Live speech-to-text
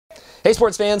Hey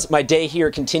sports fans, my day here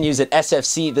continues at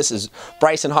SFC. This is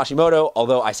Bryson Hashimoto.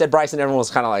 Although I said Bryson, everyone was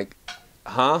kind of like,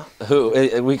 huh?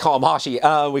 Who? We call him Hashi.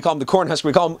 We call him the Cornhusker.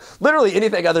 We call him literally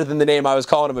anything other than the name I was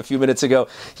calling him a few minutes ago.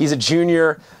 He's a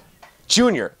junior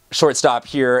shortstop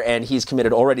here, and he's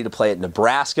committed already to play at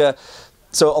Nebraska.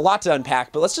 So a lot to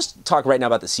unpack, but let's just talk right now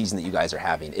about the season that you guys are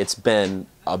having. It's been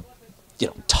a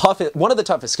tough, one of the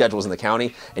toughest schedules in the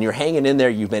county, and you're hanging in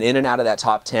there. You've been in and out of that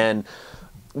top 10.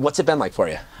 What's it been like for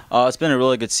you? It's been a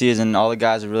really good season. All the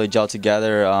guys have really gelled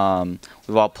together.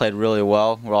 We've all played really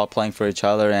well. We're all playing for each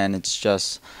other, and it's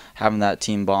just having that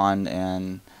team bond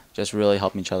and just really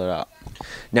helping each other out.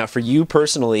 Now, for you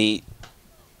personally,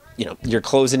 you're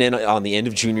closing in on the end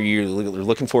of junior year. You're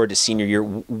looking forward to senior year.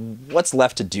 What's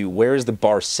left to do? Where is the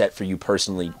bar set for you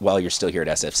personally while you're still here at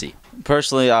SFC?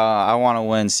 Personally, I want to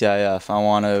win CIF. I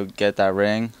want to get that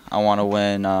ring. I want to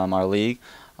win our league.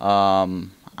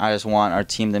 I just want our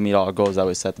team to meet all our goals that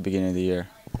we set at the beginning of the year.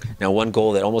 Now, one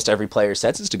goal that almost every player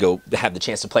sets is to go have the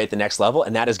chance to play at the next level,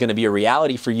 and that is going to be a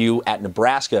reality for you at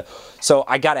Nebraska. So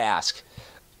I got to ask,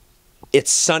 it's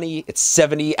sunny, it's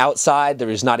 70 outside, there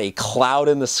is not a cloud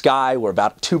in the sky, we're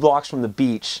about 2 blocks from the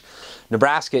beach.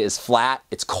 Nebraska is flat,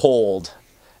 it's cold,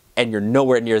 and you're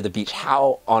nowhere near the beach.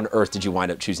 How on earth did you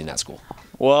wind up choosing that school?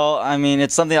 Well, I mean,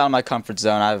 it's something out of my comfort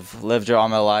zone. I've lived here all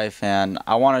my life, and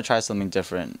I want to try something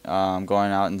different.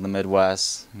 Going out into the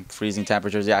Midwest, freezing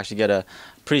temperatures, you actually get to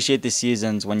appreciate the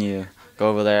seasons when you go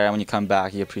over there, and when you come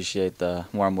back, you appreciate the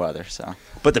warm weather. So.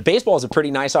 But the baseball is a pretty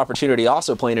nice opportunity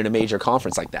also playing in a major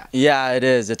conference like that. Yeah, it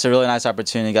is. It's a really nice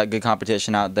opportunity. Got good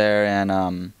competition out there,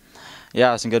 and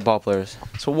yeah, some good ball players.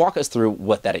 So walk us through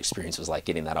what that experience was like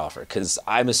getting that offer, because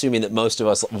I'm assuming that most of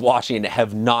us watching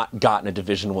have not gotten a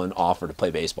Division I offer to play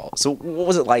baseball. So what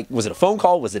was it like? Was it a phone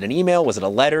call? Was it an email? Was it a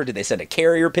letter? Did they send a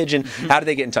carrier pigeon? How did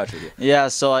they get in touch with you? Yeah,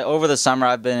 so over the summer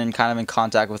I've been kind of in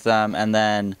contact with them, and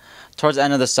then towards the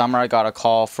end of the summer I got a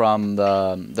call from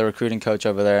the recruiting coach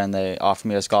over there, and they offered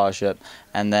me a scholarship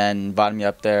and then invited me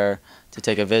up there to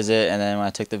take a visit. And then when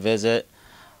I took the visit,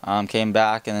 came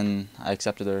back, and then I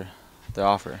accepted their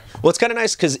offer. Well, it's kind of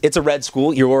nice because it's a red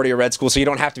school. You're already a red school, so you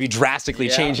don't have to be drastically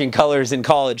changing colors in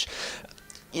college.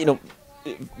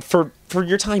 For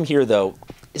your time here, though,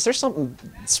 is there something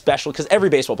special? Because every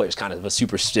baseball player is kind of a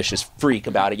superstitious freak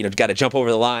about it. Got to jump over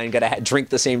the line, got to drink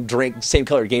the same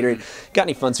color Gatorade. Got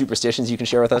any fun superstitions you can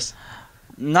share with us?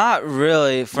 Not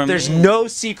really. There's no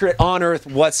secret on earth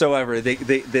whatsoever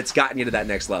that's gotten you to that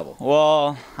next level.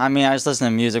 Well, I mean, I just listen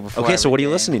to music before. Okay, so what are you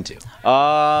listening to?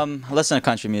 I listen to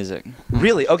country music.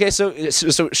 Really? Okay, so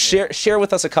share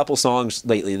with us a couple songs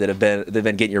lately that have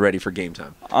been getting you ready for game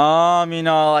time.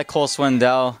 Like Cole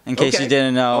Swindell, in case you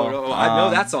didn't know. Oh, I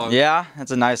know that song. Yeah,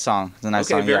 it's a nice song. It's a nice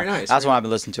song. Okay, very nice. That's one I've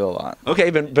been listening to a lot.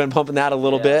 Okay, been pumping that a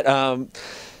little bit.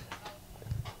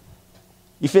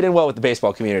 You fit in well with the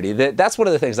baseball community. That's one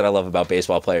of the things that I love about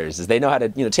baseball players is they know how to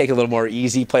take it a little more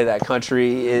easy, play that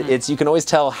country. You can always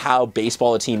tell how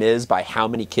baseball a team is by how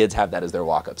many kids have that as their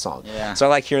walk-up song. Yeah. So I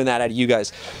like hearing that out of you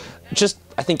guys. Just,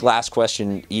 I think last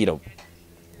question,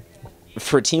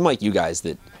 for a team like you guys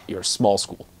that you're a small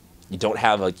school, you don't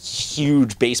have a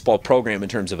huge baseball program in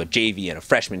terms of a JV and a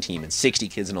freshman team and 60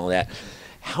 kids and all that.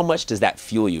 How much does that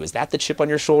fuel you? Is that the chip on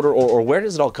your shoulder, or where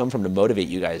does it all come from to motivate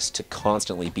you guys to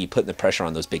constantly be putting the pressure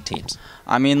on those big teams?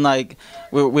 I mean, like,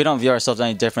 we don't view ourselves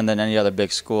any different than any other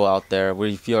big school out there.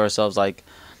 We view ourselves like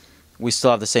we still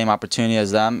have the same opportunity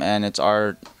as them, and it's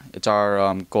our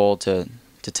goal to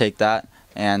take that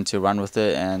and to run with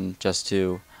it and just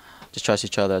trust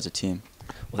each other as a team.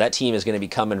 Well, that team is going to be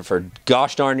coming for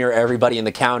gosh darn near everybody in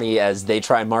the county as they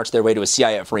try and march their way to a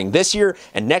CIF ring this year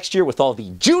and next year with all the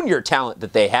junior talent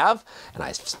that they have. And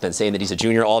I've been saying that he's a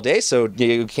junior all day, so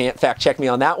you can't fact check me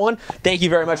on that one. Thank you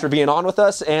very much for being on with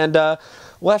us, and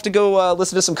we'll have to go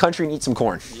listen to some country and eat some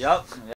corn. Yep.